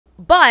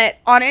But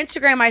on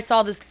Instagram, I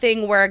saw this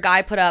thing where a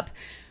guy put up,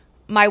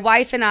 my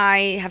wife and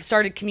I have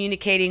started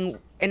communicating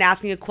and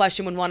asking a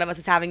question when one of us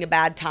is having a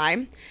bad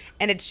time.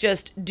 And it's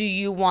just, do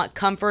you want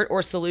comfort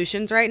or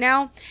solutions right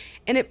now?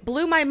 And it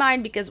blew my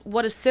mind because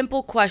what a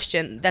simple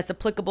question that's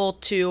applicable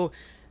to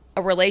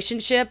a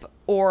relationship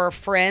or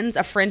friends,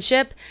 a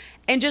friendship.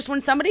 And just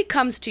when somebody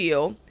comes to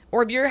you,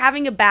 or if you're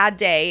having a bad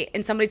day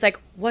and somebody's like,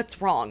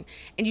 what's wrong?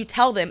 And you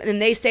tell them, and then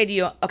they say to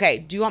you, okay,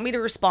 do you want me to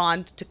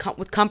respond to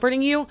with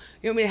comforting you?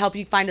 You want me to help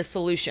you find a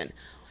solution?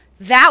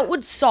 That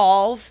would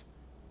solve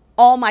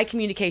all my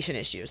communication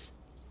issues.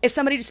 If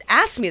somebody just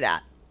asked me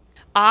that.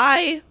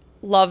 I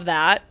love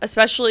that,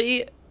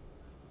 especially,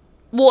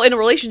 well, in a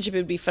relationship, it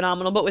would be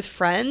phenomenal, but with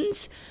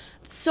friends,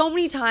 so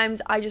many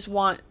times I just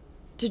want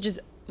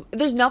to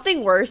there's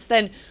nothing worse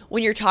than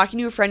when you're talking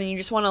to a friend and you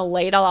just want to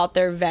lay it all out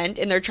there, vent,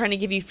 and they're trying to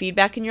give you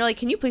feedback and you're like,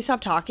 can you please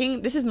stop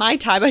talking? This is my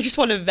time. I just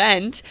want to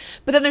vent.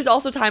 But then there's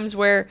also times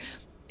where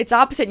it's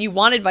opposite and you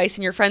want advice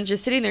and your friend's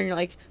just sitting there and you're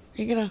like,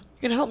 are you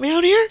gonna help me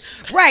out here?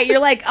 Right. You're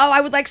like, oh, I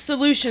would like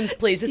solutions,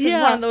 please. This is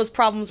one of those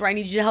problems where I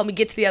need you to help me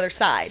get to the other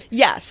side.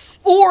 Yes.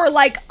 Or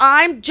like,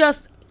 I'm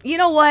just, you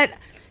know what?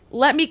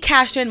 Let me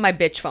cash in my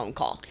bitch phone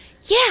call.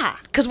 Yeah.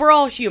 Because we're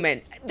all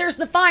human. There's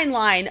the fine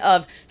line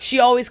of she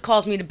always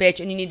calls me to bitch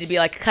and you need to be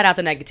like, cut out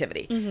the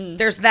negativity. Mm-hmm.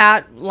 There's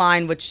that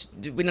line, which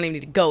we don't even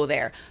need to go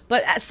there.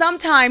 But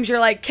sometimes you're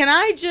like, can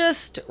I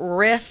just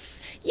riff?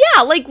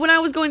 Yeah, like when I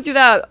was going through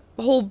that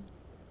whole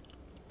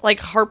like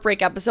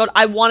heartbreak episode,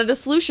 I wanted a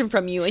solution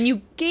from you and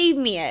you gave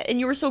me it and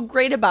you were so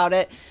great about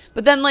it.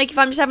 But then like if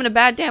I'm just having a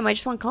bad day, I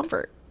just want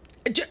comfort.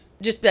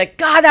 Just be like,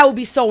 God, that would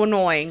be so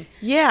annoying.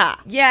 Yeah.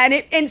 Yeah,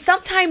 and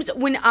sometimes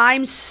when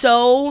I'm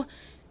so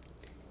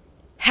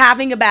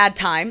having a bad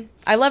time,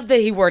 I love that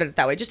he worded it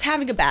that way, just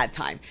having a bad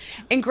time.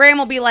 And Graham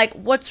will be like,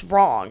 what's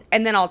wrong?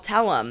 And then I'll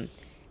tell him.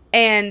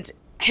 And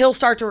he'll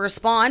start to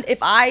respond.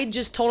 If I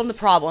just told him the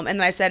problem and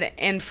then I said,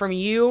 and from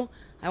you,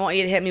 I want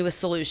you to hit me with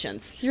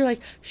solutions. You're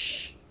like,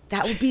 shh.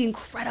 That would be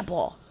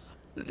incredible.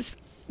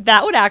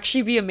 That would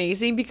actually be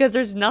amazing because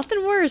there's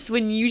nothing worse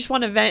when you just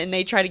want to vent and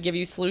they try to give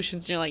you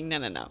solutions and you're like,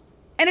 no.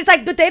 And it's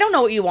like, but they don't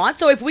know what you want.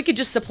 So if we could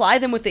just supply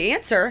them with the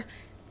answer,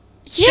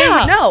 yeah, they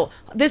would know.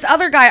 This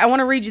other guy, I want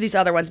to read you these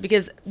other ones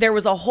because there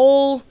was a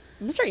whole... I'm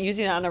going to start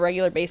using that on a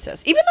regular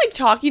basis. Even like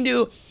talking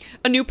to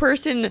a new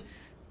person,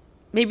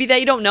 maybe that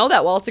you don't know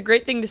that well. It's a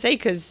great thing to say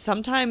because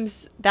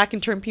sometimes that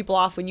can turn people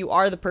off when you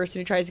are the person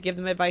who tries to give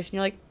them advice and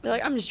they're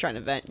like, I'm just trying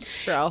to vent,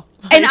 bro.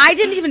 And I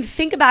didn't even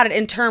think about it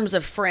in terms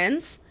of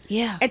friends.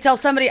 Yeah. Until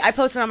I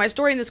posted on my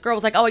story and this girl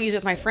was like, oh, I use it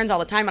with my friends all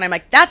the time. And I'm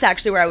like, that's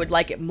actually where I would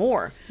like it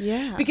more.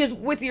 Yeah. Because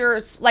with your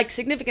like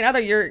significant other,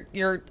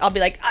 I'll be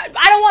like, I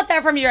don't want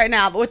that from you right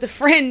now. But with a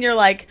friend, you're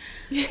like,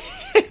 yeah,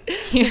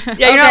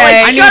 you're not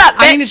like, shut up, bitch.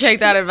 I need to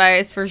take that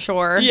advice for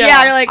sure.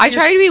 Yeah, you're like, I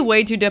try to be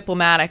way too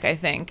diplomatic, I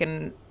think.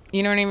 And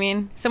you know what I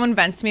mean? Someone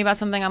vents to me about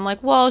something. I'm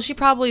like, well, she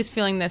probably is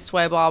feeling this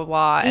way, blah, blah,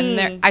 blah.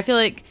 And I feel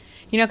like,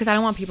 because I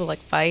don't want people to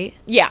like fight.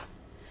 Yeah.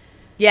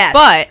 Yes.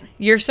 But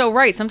you're so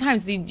right.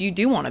 Sometimes you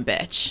do want a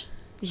bitch.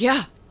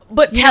 Yeah.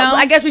 But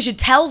I guess we should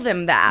tell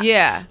them that.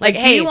 Yeah. Like,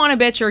 hey, do you want a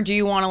bitch or do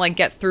you want to like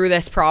get through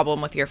this problem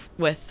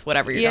with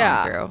whatever you're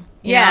going through?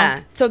 You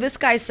know? So this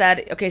guy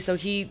said, okay, so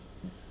he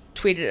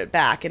tweeted it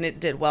back and it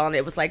did well. And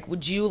it was like,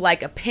 would you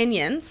like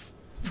opinions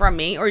from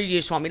me or do you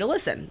just want me to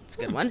listen? It's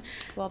a good one.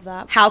 Love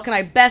that. How can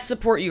I best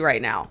support you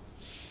right now?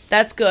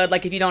 That's good.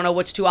 Like if you don't know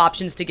which two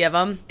options to give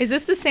them. Is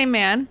this the same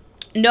man?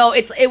 No,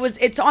 it's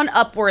on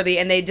Upworthy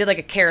and they did like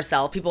a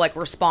carousel, people like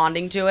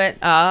responding to it.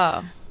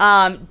 Oh.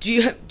 Do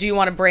you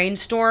want to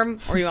brainstorm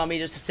or you want me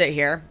just to sit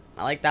here?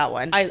 I like that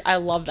one. I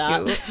love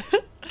that.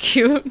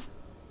 Cute.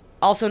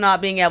 Also not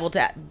being able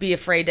to be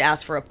afraid to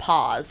ask for a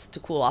pause to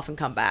cool off and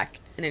come back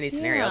in any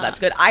scenario. Yeah. That's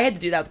good. I had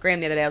to do that with Graham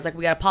the other day. I was like,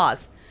 we got to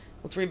pause.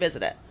 Let's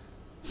revisit it.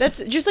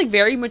 That's just like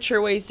very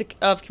mature ways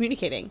of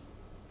communicating.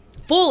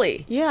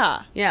 Fully.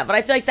 Yeah. Yeah, but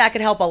I feel like that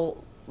could help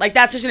like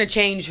that's just going to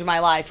change my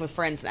life with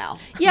friends now.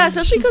 Yeah,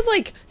 especially because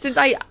like since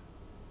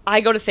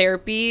I go to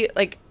therapy,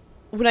 like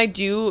when I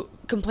do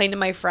complain to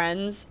my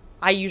friends,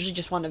 I usually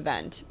just want to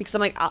vent because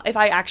I'm like, if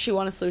I actually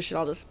want a solution,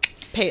 I'll just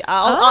pay.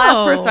 I'll ask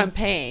the person I'm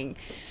paying.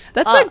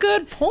 That's a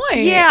good point.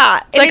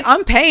 Yeah, it's like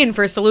I'm paying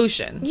for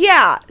solutions.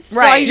 Yeah, so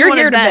right. You're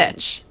here to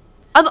bitch.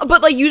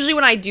 But like usually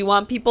when I do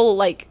want people,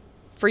 like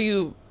for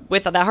you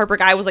with that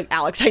heartbreak, I was like,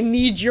 Alex, I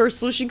need your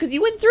solution because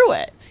you went through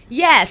it.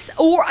 Yes,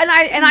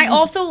 I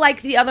also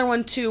like the other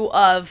one too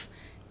of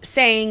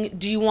saying,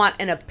 do you want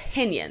an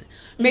opinion?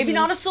 Maybe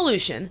not a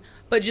solution,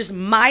 but just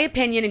my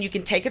opinion, and you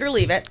can take it or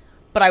leave it.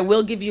 But I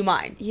will give you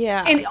mine.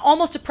 Yeah, and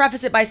almost to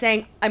preface it by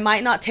saying, I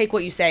might not take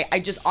what you say.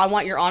 I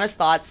want your honest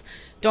thoughts.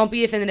 Don't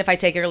be offended if I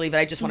take it or leave it.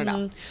 I just want to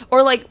know.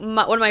 Or like one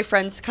of my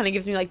friends kind of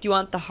gives me like, do you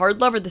want the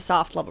hard love or the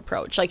soft love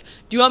approach? Like,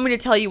 do you want me to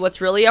tell you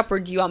what's really up, or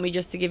do you want me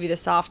just to give you the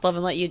soft love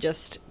and let you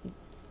just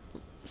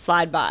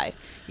slide by?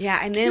 Yeah,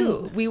 and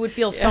then we would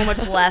feel so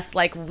much less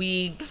like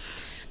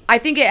I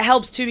think it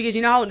helps too because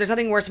you know how there's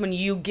nothing worse when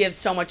you give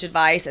so much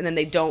advice and then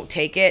they don't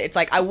take it. It's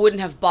like I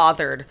wouldn't have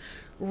bothered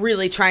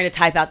really trying to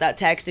type out that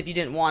text if you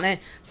didn't want it.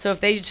 So if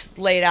they just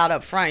lay it out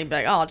up front, you'd be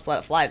like, oh, I'll just let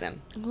it fly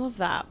then. I love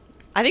that.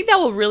 I think that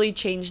will really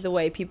change the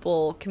way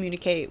people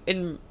communicate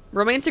in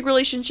romantic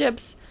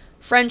relationships,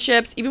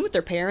 friendships, even with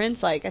their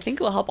parents. Like, I think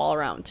it will help all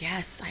around.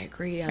 Yes, I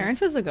agree.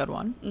 Parents is a good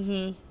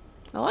one.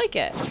 I like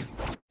it.